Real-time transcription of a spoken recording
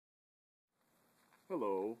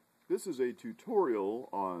Hello, this is a tutorial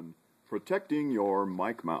on protecting your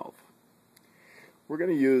mic mouth. We're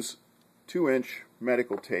going to use 2-inch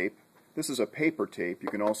medical tape. This is a paper tape. You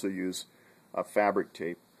can also use a fabric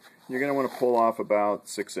tape. You're going to want to pull off about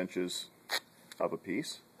 6 inches of a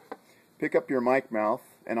piece. Pick up your mic mouth,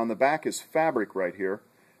 and on the back is fabric right here.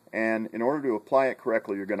 And in order to apply it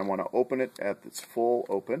correctly, you're going to want to open it at its full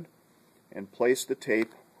open and place the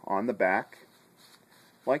tape on the back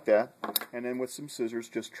like that, and then with some scissors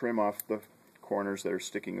just trim off the corners that are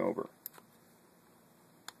sticking over.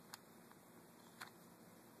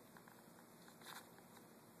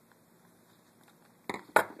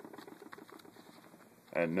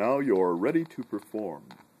 And now you're ready to perform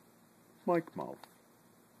mic mouth.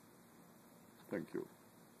 Thank you.